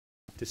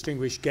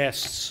distinguished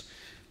guests,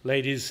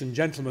 ladies and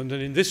gentlemen,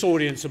 and in this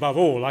audience above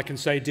all, I can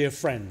say, dear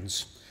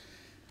friends,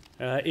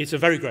 it's a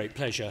very great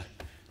pleasure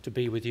to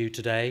be with you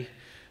today.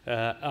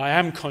 I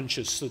am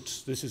conscious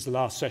that this is the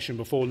last session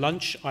before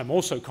lunch. I'm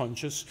also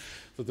conscious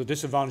that the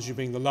disadvantage of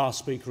being the last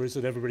speaker is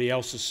that everybody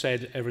else has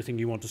said everything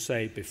you want to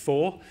say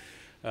before.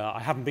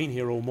 I haven't been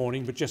here all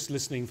morning, but just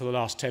listening for the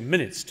last 10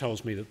 minutes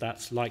tells me that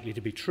that's likely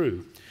to be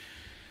true.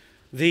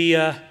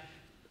 The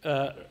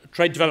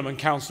Trade Development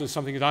Council is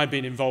something that I've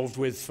been involved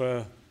with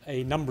for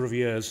a number of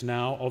years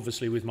now,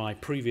 obviously with my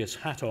previous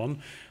hat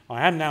on.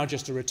 I am now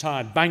just a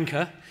retired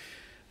banker.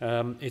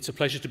 It's a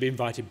pleasure to be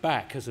invited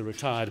back as a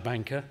retired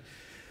banker.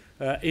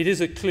 It is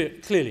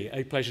clearly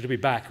a pleasure to be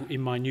back in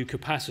my new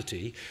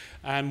capacity,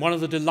 and one of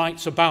the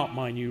delights about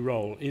my new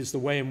role is the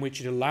way in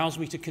which it allows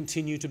me to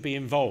continue to be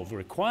involved, or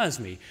requires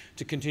me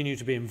to continue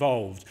to be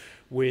involved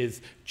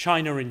with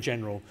China in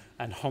general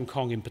and Hong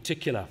Kong in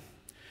particular.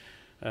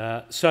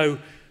 So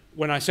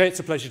when I say it's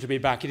a pleasure to be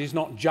back, it is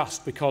not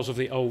just because of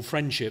the old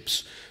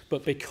friendships,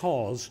 but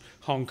because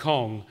Hong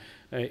Kong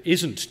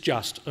isn't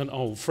just an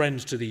old friend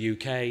to the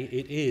UK,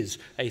 it is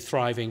a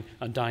thriving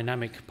and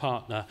dynamic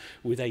partner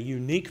with a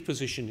unique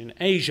position in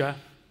Asia.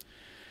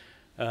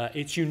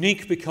 It's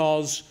unique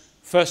because,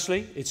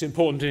 firstly, it's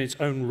important in its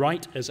own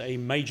right as a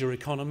major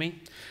economy.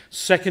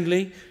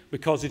 Secondly,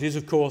 because it is,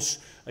 of course,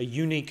 a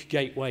unique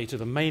gateway to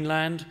the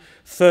mainland.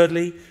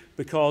 Thirdly,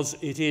 because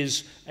it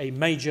is a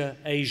major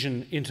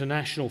Asian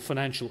international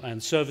financial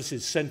and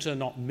services centre,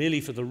 not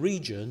merely for the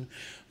region,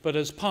 but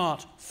as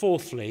part,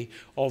 fourthly,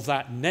 of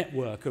that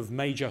network of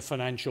major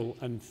financial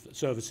and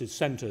services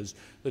centres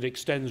that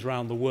extends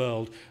around the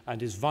world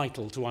and is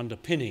vital to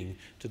underpinning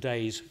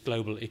today's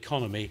global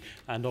economy,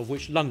 and of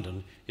which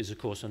London is, of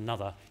course,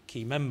 another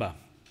key member.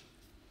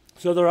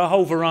 So there are a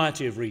whole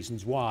variety of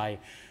reasons why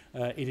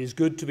it is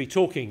good to be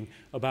talking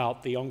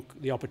about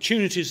the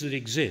opportunities that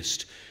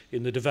exist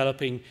in the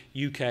developing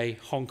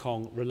UK-Hong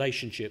Kong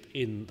relationship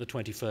in the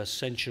 21st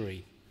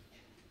century.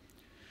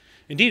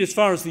 Indeed, as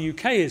far as the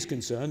UK is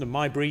concerned, and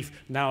my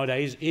brief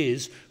nowadays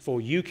is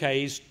for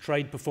UK's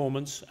trade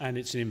performance and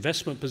its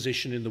investment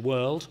position in the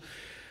world,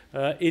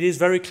 it is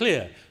very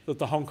clear that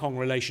the Hong Kong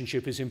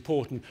relationship is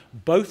important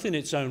both in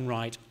its own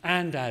right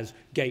and as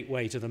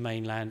gateway to the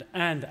mainland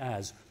and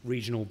as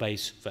regional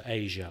base for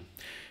Asia.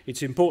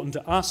 It's important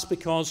to us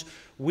because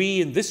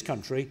we in this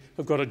country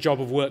have got a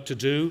job of work to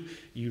do.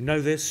 You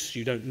know this,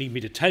 you don't need me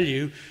to tell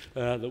you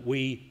that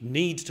we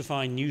need to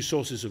find new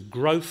sources of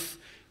growth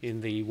in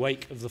the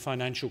wake of the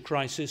financial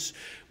crisis.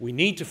 We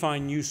need to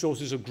find new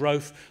sources of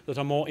growth that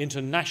are more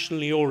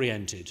internationally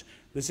oriented.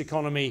 This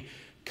economy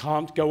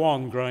can't go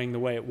on growing the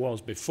way it was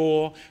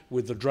before,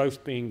 with the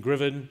growth being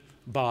driven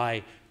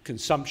by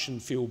consumption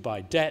fueled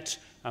by debt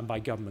and by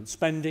government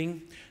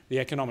spending. The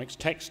economics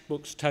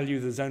textbooks tell you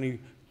there's only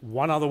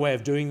one other way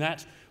of doing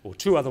that, or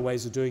two other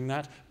ways of doing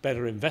that: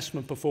 better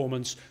investment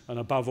performance and,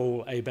 above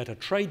all, a better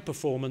trade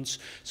performance.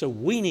 So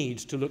we need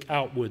to look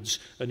outwards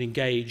and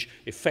engage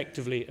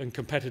effectively and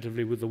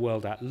competitively with the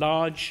world at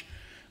large.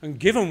 And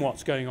given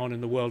what's going on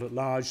in the world at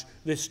large,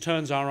 this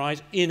turns our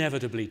eyes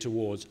inevitably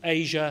towards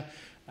Asia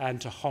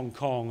and to Hong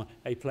Kong,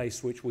 a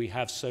place which we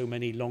have so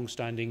many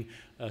long-standing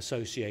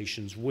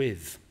associations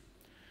with.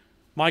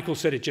 Michael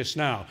said it just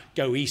now,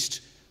 go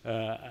east.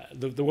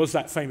 There was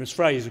that famous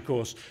phrase, of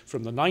course,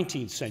 from the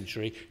 19th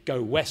century,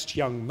 go west,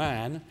 young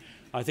man.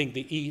 I think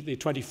the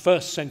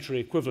 21st century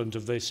equivalent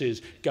of this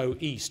is go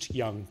east,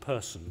 young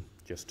person,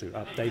 just to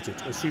update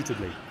it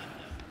suitably.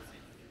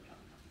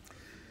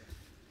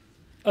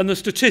 And the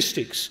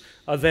statistics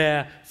are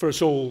there for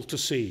us all to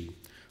see.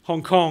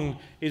 Hong Kong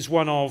is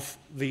one of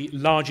the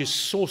largest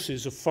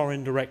sources of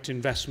foreign direct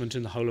investment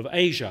in the whole of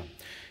Asia.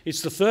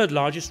 It's the third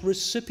largest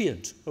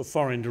recipient of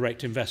foreign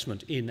direct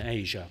investment in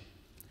Asia.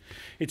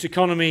 Its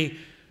economy,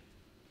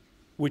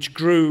 which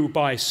grew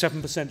by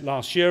 7%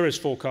 last year, is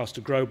forecast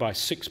to grow by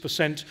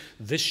 6%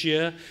 this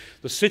year.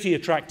 The city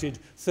attracted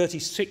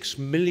 36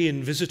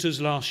 million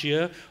visitors last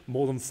year,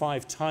 more than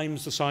 5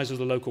 times the size of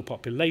the local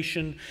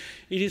population.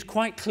 It is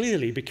quite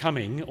clearly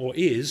becoming, or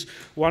is,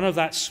 one of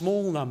that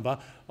small number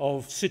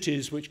of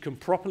cities which can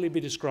properly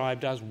be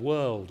described as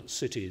world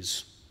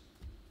cities.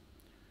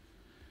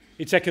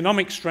 Its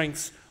economic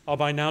strengths are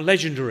by now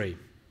legendary.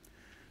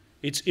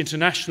 Its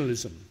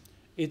internationalism,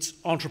 its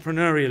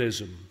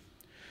entrepreneurialism,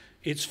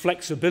 its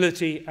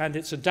flexibility and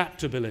its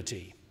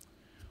adaptability.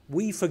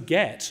 We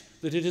forget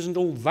that it isn't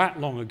all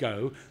that long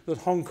ago that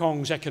Hong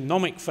Kong's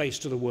economic face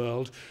to the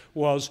world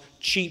was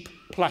cheap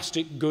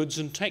plastic goods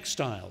and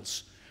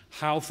textiles.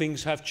 How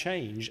things have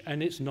changed,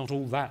 and it's not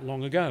all that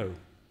long ago.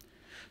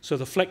 So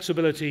the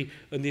flexibility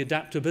and the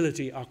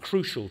adaptability are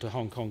crucial to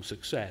Hong Kong's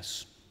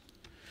success.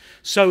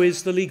 So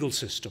is the legal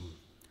system,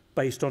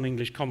 based on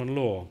English common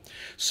law.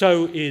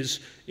 So is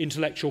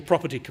intellectual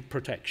property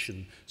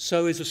protection.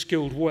 So is a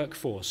skilled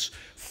workforce,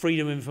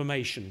 freedom of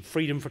information,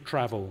 freedom for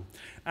travel,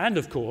 and,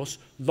 of course,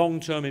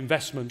 long-term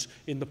investment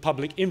in the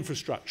public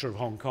infrastructure of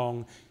Hong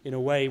Kong in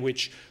a way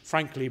which,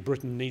 frankly,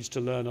 Britain needs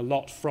to learn a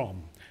lot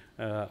from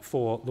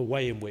for the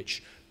way in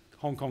which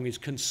Hong Kong is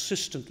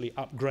consistently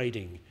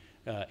upgrading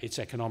its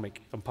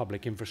economic and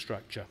public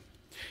infrastructure.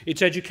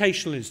 Its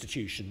educational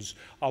institutions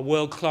are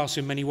world-class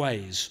in many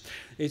ways.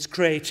 Its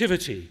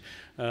creativity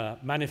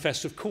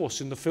manifests, of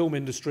course, in the film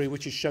industry,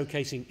 which is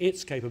showcasing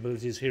its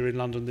capabilities here in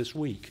London this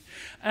week,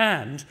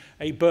 and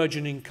a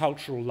burgeoning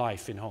cultural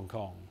life in Hong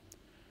Kong.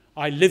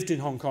 I lived in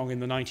Hong Kong in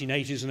the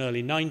 1980s and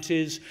early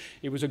 90s.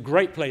 It was a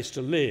great place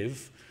to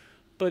live,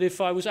 but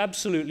if I was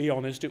absolutely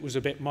honest, it was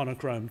a bit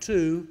monochrome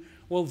too.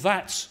 Well,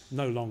 that's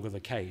no longer the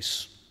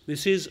case.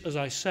 This is, as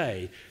I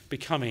say,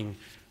 becoming,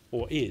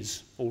 or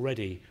is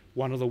already,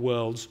 one of the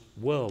world's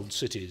world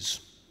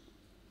cities.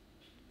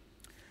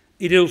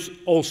 It is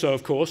also,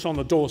 of course, on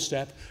the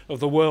doorstep of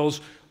the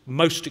world's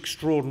most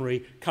extraordinary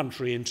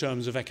country in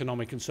terms of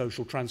economic and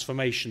social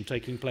transformation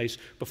taking place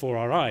before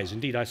our eyes.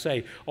 Indeed, I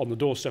say on the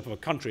doorstep of a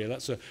country.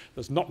 That's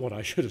not what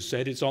I should have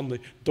said. It's on the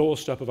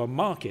doorstep of a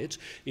market.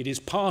 It is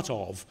part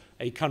of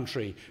a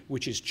country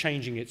which is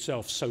changing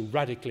itself so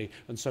radically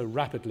and so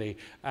rapidly,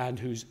 and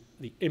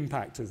the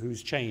impact of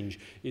whose change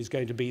is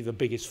going to be the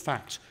biggest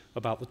fact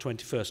about the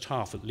 21st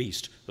half, at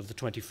least, of the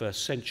 21st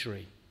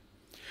century.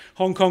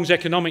 Hong Kong's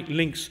economic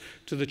links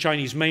to the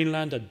Chinese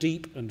mainland are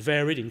deep and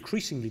varied,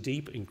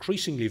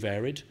 increasingly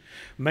varied.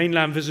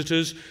 Mainland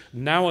visitors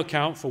now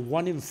account for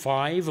 1 in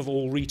 5 of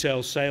all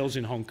retail sales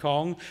in Hong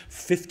Kong,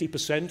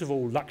 50% of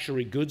all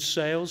luxury goods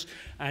sales,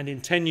 and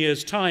in 10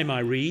 years' time, I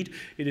read,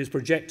 it is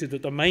projected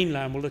that the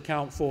mainland will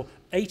account for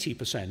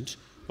 80%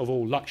 of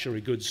all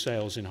luxury goods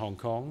sales in Hong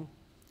Kong.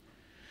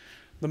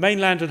 The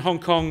Mainland and Hong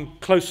Kong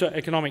Closer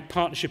Economic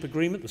Partnership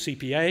Agreement, the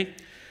CPA,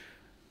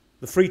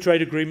 the free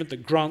trade agreement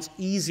that grants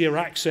easier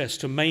access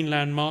to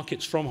mainland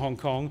markets from Hong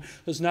Kong,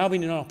 has now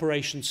been in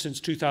operation since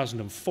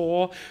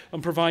 2004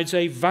 and provides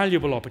a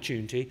valuable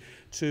opportunity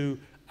to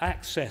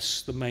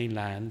access the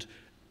mainland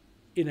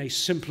in a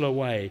simpler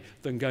way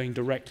than going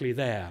directly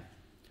there,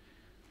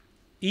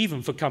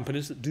 even for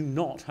companies that do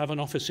not have an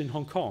office in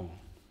Hong Kong.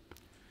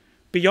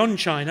 Beyond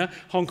China,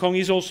 Hong Kong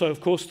is also, of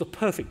course, the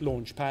perfect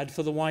launch pad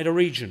for the wider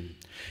region.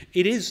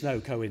 It is no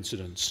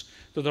coincidence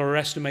that there are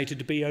estimated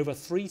to be over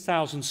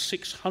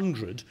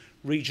 3,600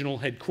 regional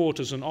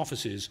headquarters and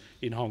offices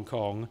in Hong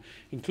Kong,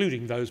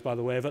 including those, by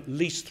the way, of at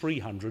least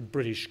 300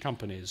 British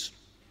companies.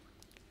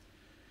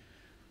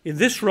 In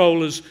this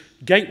role as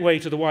gateway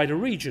to the wider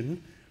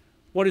region,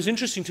 what is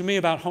interesting to me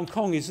about Hong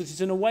Kong is that it's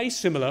in a way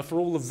similar, for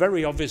all the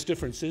very obvious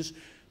differences,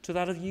 to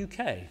that of the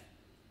UK,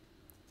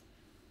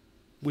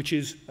 which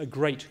is a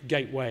great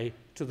gateway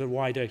to the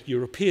wider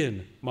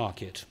European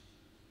market.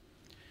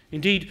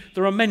 Indeed,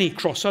 there are many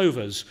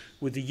crossovers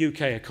with the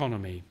UK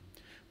economy,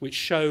 which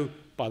show,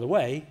 by the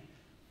way,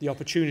 the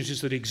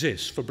opportunities that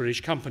exist for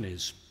British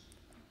companies.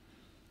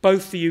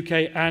 Both the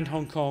UK and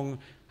Hong Kong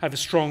have a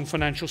strong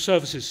financial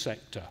services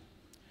sector,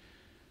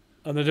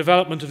 and the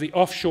development of the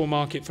offshore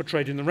market for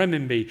trade in the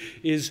renminbi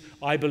is,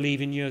 I believe,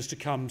 in years to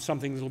come,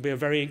 something that will be a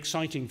very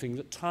exciting thing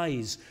that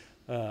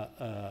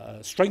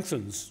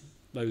strengthens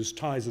those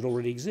ties that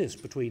already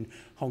exist between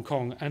Hong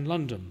Kong and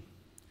London.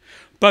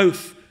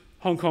 Both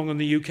Hong Kong and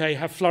the UK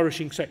have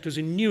flourishing sectors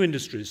in new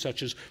industries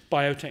such as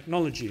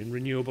biotechnology and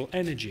renewable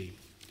energy.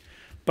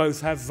 Both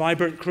have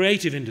vibrant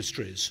creative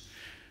industries.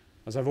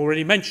 As I've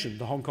already mentioned,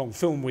 the Hong Kong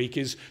Film Week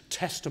is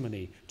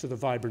testimony to the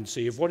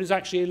vibrancy of what is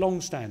actually a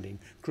long-standing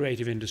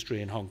creative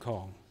industry in Hong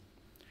Kong.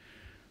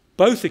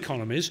 Both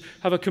economies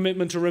have a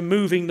commitment to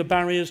removing the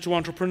barriers to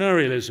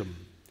entrepreneurialism.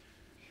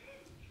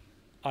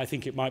 I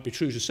think it might be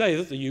true to say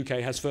that the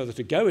UK has further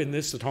to go in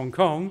this than Hong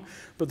Kong,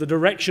 but the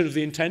direction of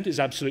the intent is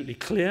absolutely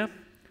clear.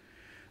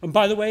 And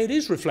by the way, it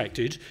is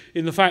reflected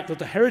in the fact that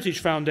the Heritage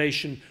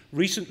Foundation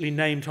recently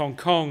named Hong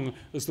Kong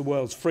as the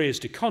world's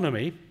freest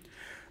economy,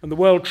 and the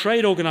World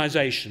Trade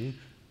Organization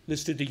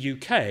listed the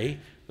UK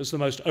as the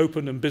most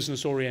open and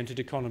business-oriented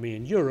economy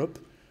in Europe,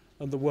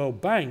 and the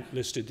World Bank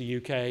listed the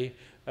UK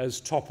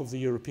as top of the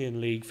European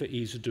League for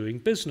ease of doing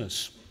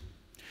business.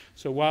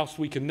 So whilst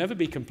we can never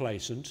be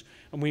complacent,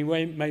 and we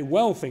may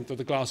well think that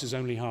the glass is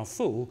only half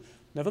full,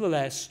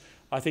 nevertheless,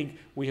 I think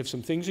we have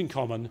some things in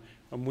common,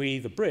 and we,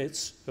 the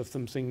Brits, have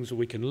some things that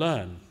we can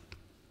learn.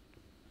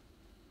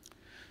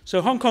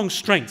 So Hong Kong's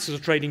strengths as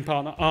a trading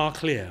partner are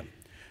clear,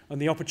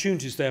 and the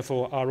opportunities,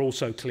 therefore, are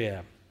also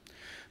clear.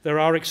 There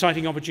are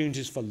exciting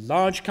opportunities for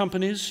large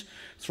companies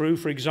through,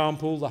 for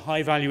example, the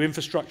high-value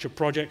infrastructure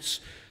projects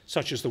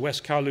such as the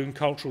West Kowloon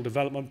Cultural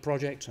Development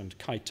Project and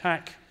Kai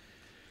Tak.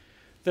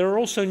 There are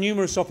also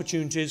numerous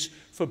opportunities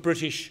for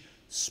British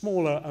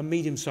smaller and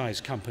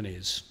medium-sized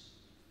companies.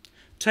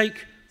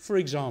 Take, for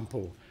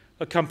example,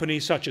 a company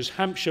such as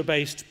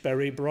Hampshire-based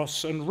Berry,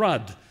 Bros and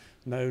Rudd,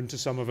 known to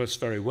some of us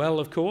very well,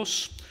 of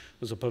course,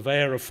 as a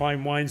purveyor of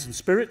fine wines and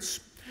spirits.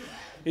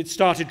 It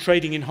started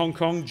trading in Hong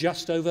Kong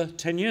just over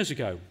 10 years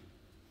ago.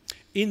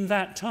 In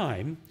that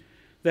time,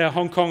 their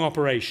Hong Kong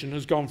operation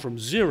has gone from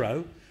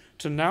 0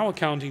 to now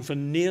accounting for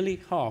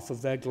nearly half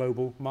of their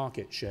global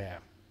market share.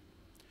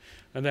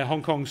 And their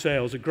Hong Kong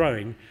sales are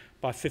growing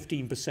by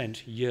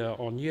 15% year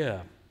on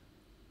year.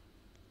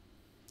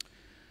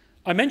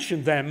 I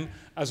mentioned them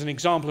as an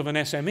example of an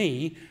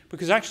SME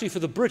because actually for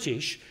the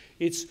British,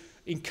 it's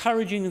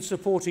encouraging and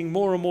supporting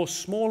more and more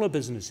smaller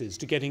businesses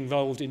to get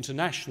involved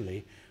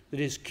internationally that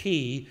is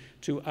key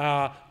to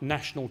our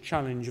national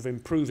challenge of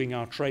improving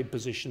our trade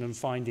position and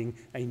finding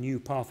a new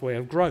pathway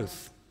of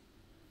growth.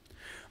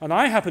 And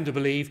I happen to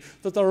believe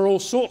that there are all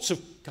sorts of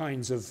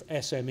kinds of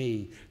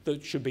SME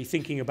that should be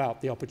thinking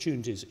about the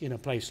opportunities in a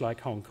place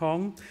like Hong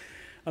Kong.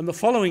 And the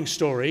following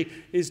story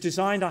is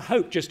designed, I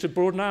hope, just to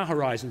broaden our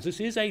horizons. This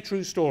is a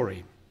true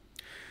story.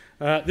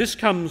 This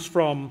comes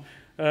from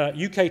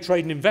UK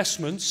Trade and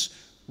Investments,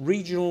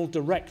 regional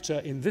director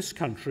in this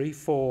country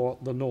for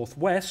the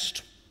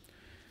Northwest,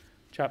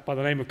 a chap by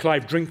the name of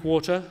Clive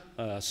Drinkwater.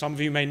 Some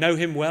of you may know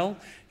him well.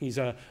 He's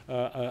a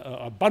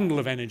bundle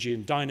of energy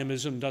and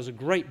dynamism, does a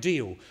great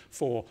deal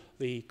for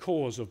the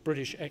cause of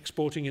British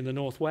exporting in the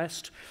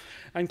Northwest.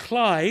 And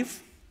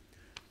Clive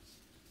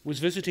was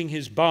visiting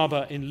his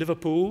barber in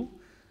Liverpool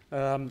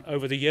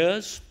over the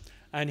years,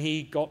 and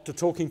he got to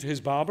talking to his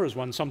barber, as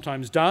one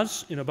sometimes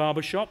does in a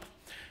barber shop.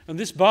 And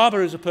this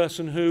barber is a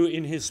person who,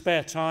 in his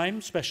spare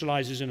time,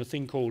 specializes in a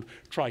thing called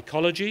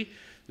trichology.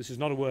 This is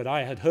not a word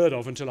I had heard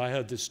of until I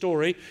heard this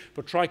story,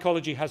 but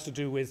trichology has to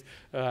do with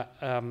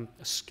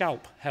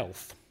scalp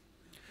health.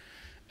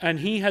 And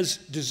he has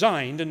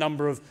designed a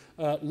number of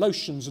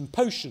lotions and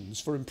potions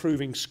for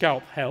improving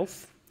scalp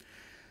health.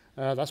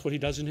 That's what he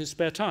does in his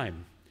spare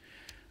time.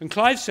 And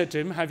Clive said to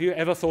him, "Have you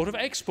ever thought of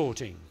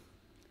exporting?"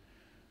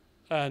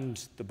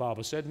 And the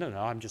barber said, no,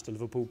 I'm just a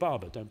Liverpool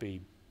barber, don't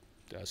be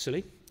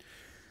silly.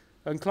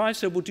 And Clive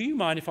said, well, do you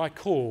mind if I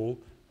call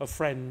a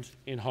friend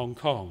in Hong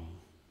Kong?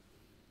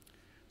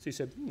 So he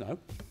said, no.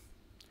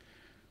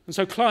 And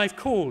so Clive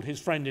called his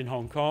friend in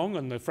Hong Kong,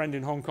 and the friend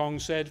in Hong Kong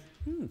said,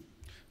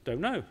 don't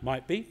know,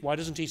 might be. Why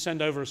doesn't he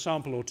send over a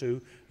sample or two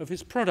of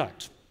his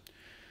product?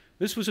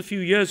 This was a few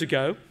years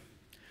ago,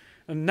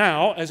 and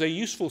now, as a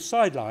useful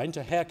sideline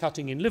to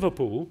haircutting in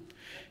Liverpool,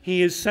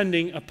 he is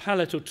sending a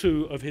pallet or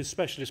two of his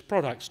specialist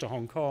products to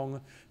Hong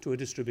Kong to a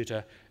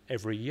distributor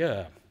every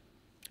year.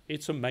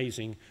 It's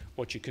amazing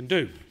what you can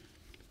do.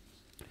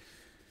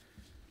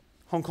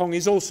 Hong Kong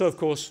is also, of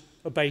course,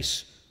 a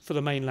base for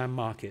the mainland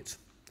market,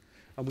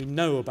 and we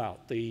know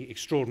about the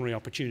extraordinary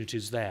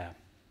opportunities there.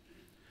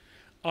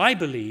 I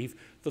believe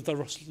that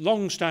the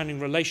long-standing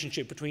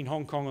relationship between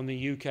Hong Kong and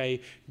the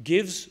UK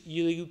gives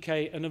the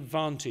UK an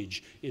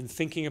advantage in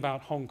thinking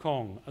about Hong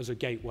Kong as a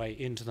gateway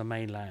into the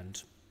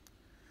mainland.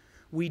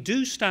 We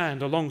do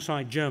stand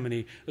alongside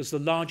Germany as the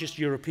largest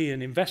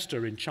European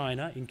investor in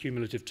China in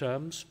cumulative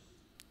terms.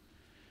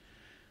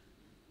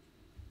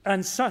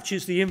 And such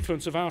is the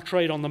influence of our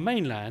trade on the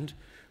mainland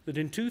that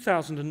in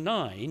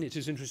 2009, it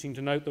is interesting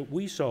to note that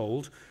we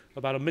sold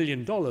about $1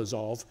 million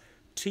of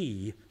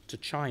tea to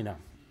China.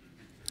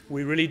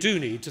 We really do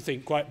need to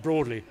think quite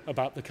broadly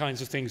about the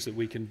kinds of things that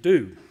we can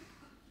do.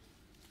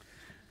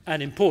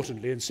 And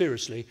importantly and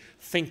seriously,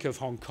 think of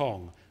Hong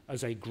Kong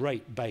as a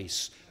great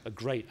base, a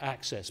great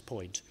access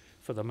point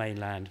for the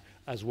mainland,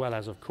 as well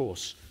as, of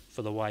course,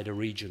 for the wider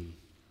region.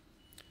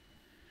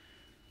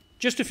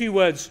 Just a few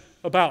words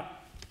about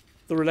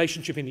the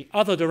relationship in the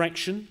other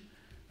direction,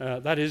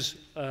 that is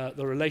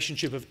the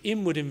relationship of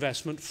inward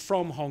investment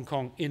from Hong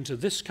Kong into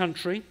this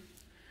country.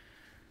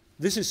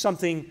 This is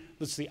something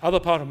that's the other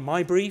part of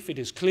my brief. It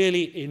is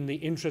clearly in the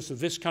interest of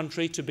this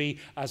country to be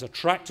as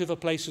attractive a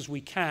place as we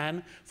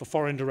can for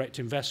foreign direct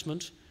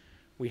investment.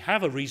 We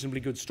have a reasonably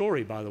good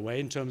story, by the way,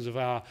 in terms of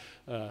our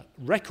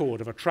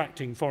record of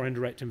attracting foreign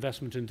direct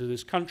investment into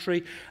this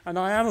country. And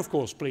I am, of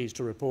course, pleased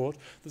to report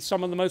that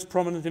some of the most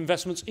prominent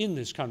investments in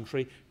this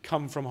country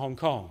come from Hong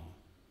Kong.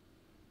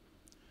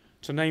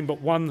 To name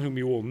but one whom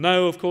you all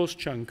know, of course,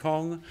 Cheung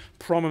Kong,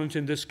 prominent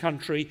in this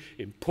country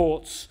in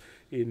ports,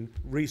 in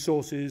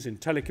resources, in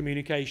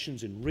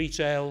telecommunications, in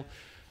retail,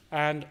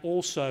 and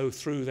also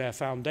through their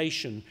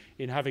foundation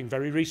in having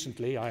very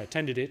recently, I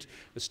attended it,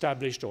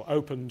 established or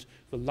opened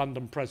the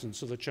London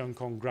presence of the Cheung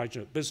Kong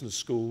Graduate Business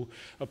School,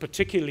 a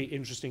particularly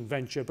interesting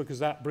venture because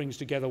that brings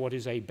together what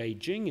is a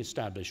Beijing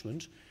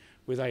establishment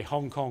with a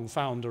Hong Kong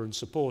founder and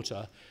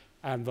supporter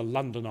and the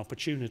London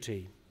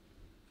opportunity.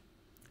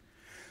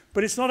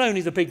 But it's not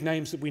only the big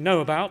names that we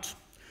know about.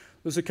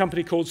 There's a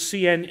company called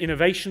CN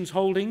Innovations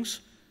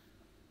Holdings,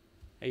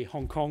 a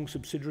Hong Kong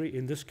subsidiary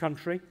in this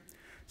country.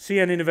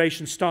 CN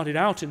Innovations started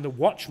out in the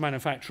watch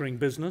manufacturing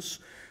business,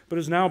 but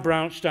has now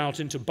branched out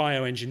into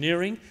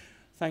bioengineering,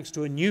 thanks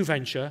to a new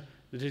venture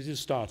that it has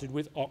started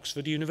with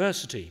Oxford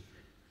University.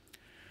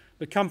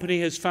 The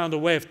company has found a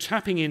way of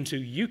tapping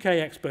into UK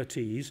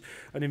expertise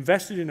and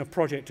invested in a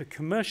project to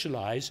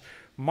commercialize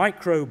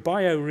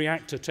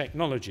microbioreactor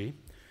technology.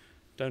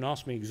 Don't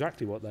ask me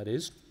exactly what that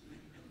is.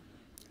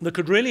 That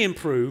could really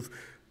improve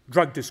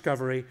drug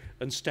discovery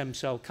and stem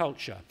cell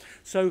culture.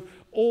 So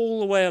all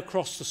the way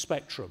across the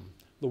spectrum,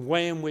 the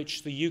way in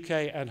which the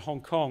UK and Hong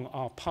Kong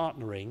are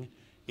partnering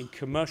in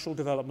commercial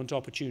development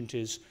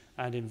opportunities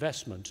and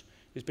investment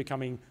is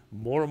becoming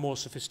more and more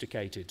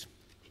sophisticated.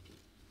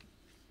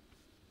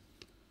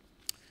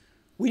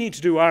 We need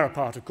to do our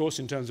part, of course,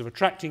 in terms of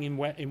attracting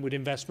inward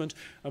investment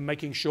and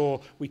making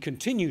sure we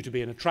continue to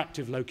be an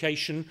attractive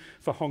location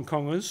for Hong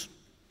Kongers.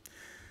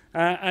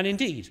 And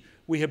indeed,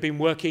 We have been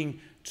working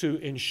to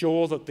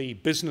ensure that the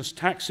business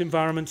tax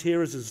environment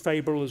here is as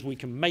favourable as we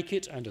can make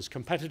it and as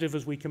competitive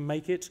as we can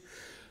make it.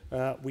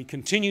 We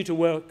continue to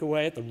work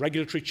away at the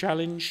regulatory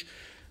challenge.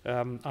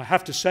 I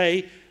have to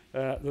say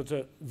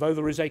that though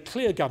there is a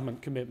clear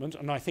government commitment,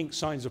 and I think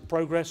signs of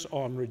progress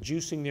on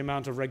reducing the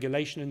amount of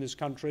regulation in this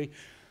country,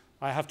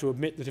 I have to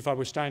admit that if I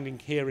were standing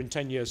here in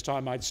 10 years'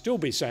 time, I'd still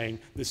be saying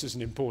this is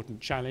an important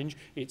challenge.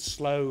 It's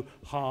slow,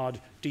 hard,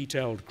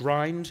 detailed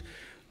grind.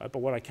 But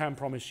what I can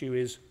promise you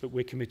is that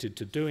we're committed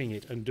to doing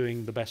it and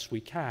doing the best we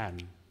can.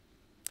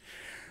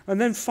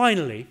 And then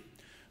finally,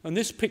 and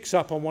this picks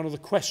up on one of the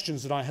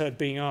questions that I heard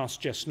being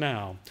asked just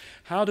now,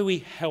 how do we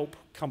help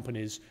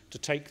companies to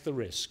take the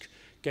risk,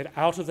 get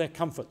out of their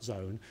comfort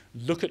zone,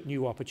 look at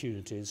new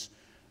opportunities,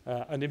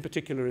 and in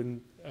particular,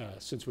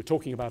 since we're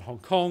talking about Hong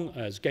Kong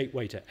as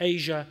gateway to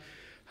Asia,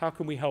 how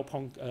can we help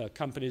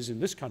companies in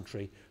this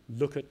country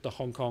look at the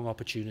Hong Kong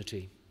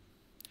opportunity?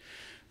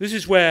 This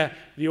is where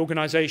the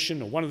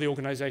organisation, or one of the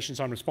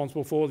organisations I'm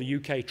responsible for, the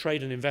UK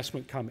Trade and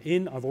Investment, come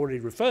in. I've already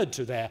referred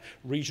to their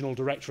regional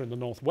director in the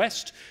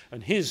Northwest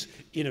and his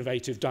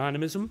innovative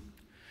dynamism.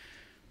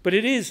 But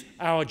it is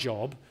our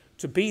job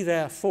to be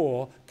there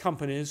for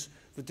companies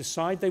that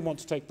decide they want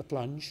to take the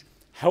plunge,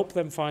 help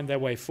them find their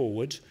way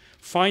forward,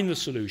 find the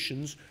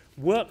solutions,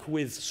 work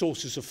with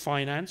sources of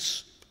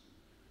finance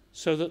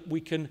so that we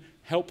can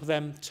help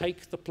them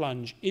take the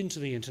plunge into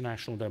the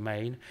international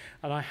domain.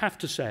 And I have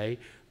to say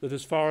that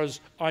as far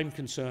as I'm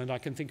concerned, I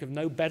can think of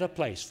no better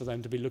place for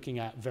them to be looking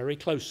at very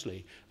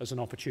closely as an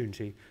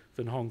opportunity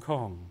than Hong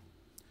Kong.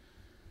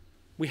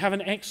 We have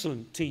an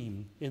excellent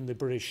team in the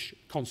British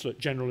Consulate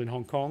General in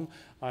Hong Kong.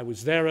 I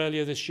was there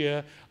earlier this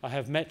year. I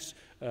have met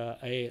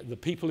the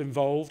people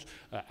involved.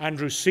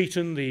 Andrew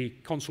Seaton, the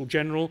Consul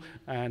General,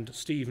 and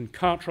Stephen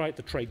Cartwright,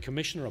 the Trade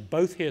Commissioner, are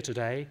both here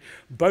today,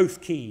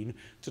 both keen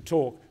to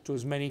talk to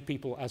as many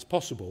people as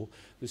possible.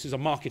 This is a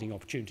marketing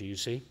opportunity, you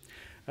see.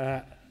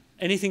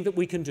 Anything that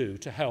we can do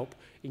to help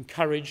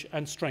encourage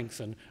and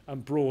strengthen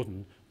and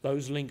broaden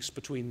those links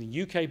between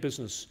the UK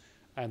business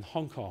and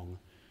Hong Kong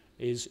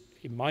is,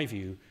 in my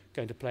view,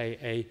 going to play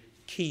a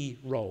key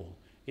role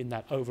in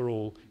that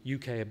overall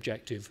UK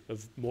objective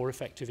of more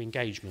effective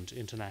engagement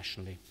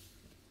internationally.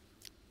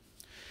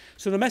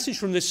 So the message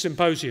from this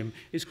symposium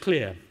is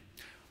clear.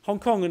 Hong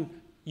Kong and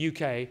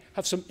UK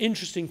have some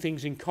interesting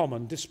things in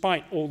common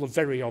despite all the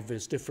very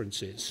obvious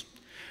differences.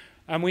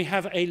 And we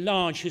have a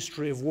large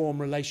history of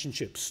warm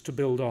relationships to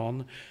build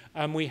on,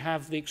 and we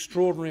have the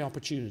extraordinary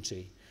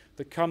opportunity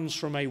that comes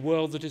from a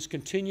world that is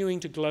continuing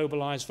to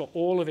globalize for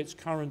all of its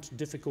current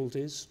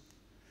difficulties,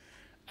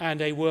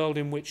 and a world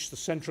in which the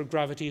centre of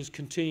gravity is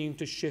continuing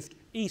to shift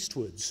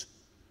eastwards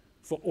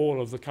for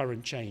all of the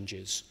current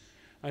changes.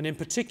 And in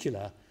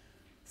particular,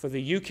 for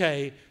the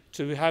UK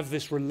to have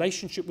this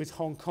relationship with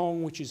Hong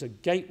Kong, which is a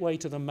gateway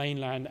to the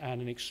mainland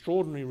and an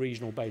extraordinary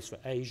regional base for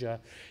Asia,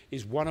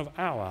 is one of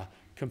our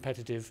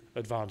competitive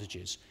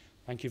advantages.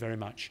 Thank you very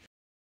much.